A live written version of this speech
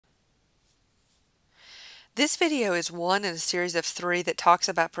This video is one in a series of 3 that talks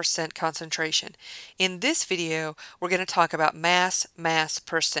about percent concentration. In this video, we're going to talk about mass,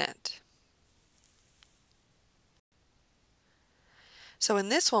 percent. So in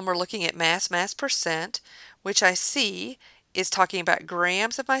this one, we're looking at mass, percent, which I see is talking about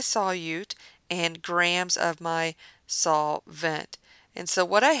grams of my solute and grams of my solvent. And so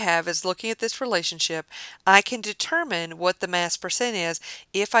what I have is, looking at this relationship, I can determine what the mass percent is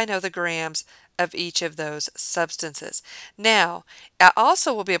if I know the grams of each of those substances. Now, I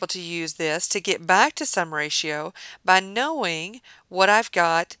also will be able to use this to get back to sum ratio by knowing what I've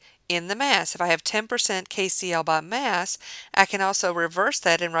got in the mass. If I have 10% KCl by mass, I can also reverse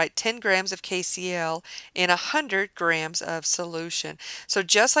that and write 10 grams of KCl in 100 grams of solution. So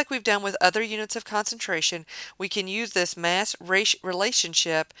just like we've done with other units of concentration, we can use this mass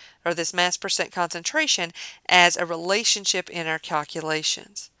relationship, or this mass percent concentration, as a relationship in our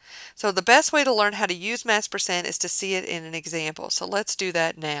calculations. So the best way to learn how to use mass percent is to see it in an example. So let's do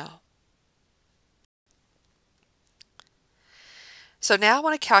that now. So now I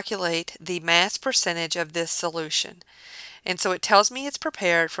want to calculate the mass percentage of this solution. And so it tells me it's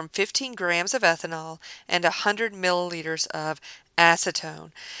prepared from 15 grams of ethanol and 100 milliliters of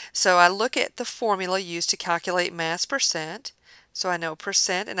acetone. So I look at the formula used to calculate mass percent. So I know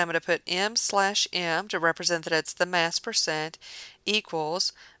percent, and I'm going to put m/m to represent that it's the mass percent,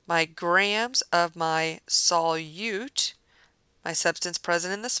 equals my grams of my solute, my substance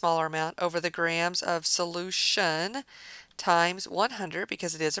present in the smaller amount, over the grams of solution, times 100,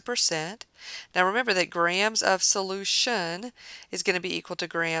 because it is a percent. Now remember that grams of solution is going to be equal to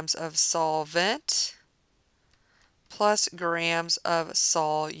grams of solvent plus grams of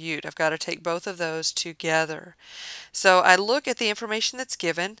solute. I've got to take both of those together. So I look at the information that's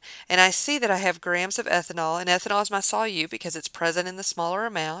given, and I see that I have grams of ethanol, and ethanol is my solute because it's present in the smaller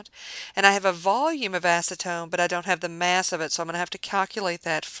amount. And I have a volume of acetone, but I don't have the mass of it, so I'm going to have to calculate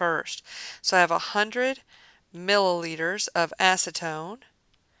that first. So I have 100 milliliters of acetone,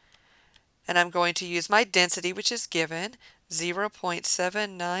 and I'm going to use my density, which is given,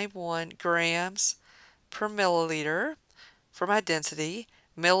 0.791 grams per milliliter for my density.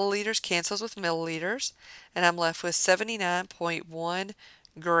 Milliliters cancels with milliliters, and I'm left with 79.1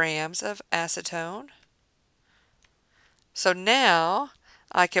 grams of acetone. So now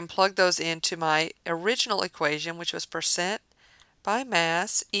I can plug those into my original equation, which was percent by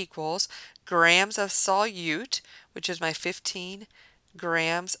mass equals grams of solute, which is my 15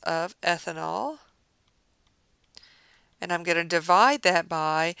 grams of ethanol. And I'm going to divide that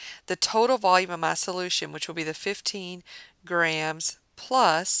by the total volume of my solution, which will be the 15 grams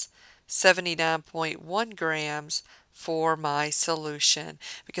plus 79.1 grams for my solution.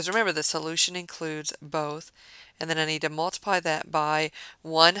 Because remember, the solution includes both. And then I need to multiply that by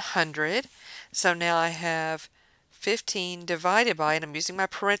 100. So now I have 15 divided by, and I'm using my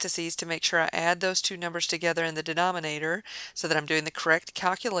parentheses to make sure I add those two numbers together in the denominator so that I'm doing the correct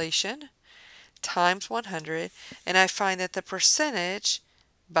calculation, times 100, and I find that the percentage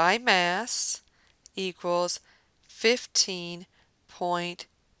by mass equals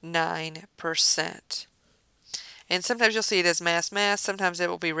 15.9%. And sometimes you'll see it as mass, sometimes it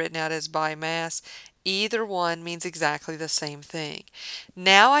will be written out as by mass. Either one means exactly the same thing.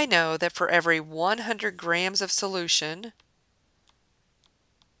 Now I know that for every 100 grams of solution,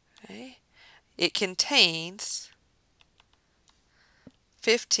 okay, it contains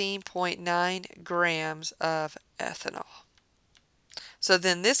 15.9 grams of ethanol. So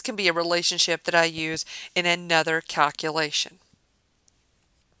then this can be a relationship that I use in another calculation.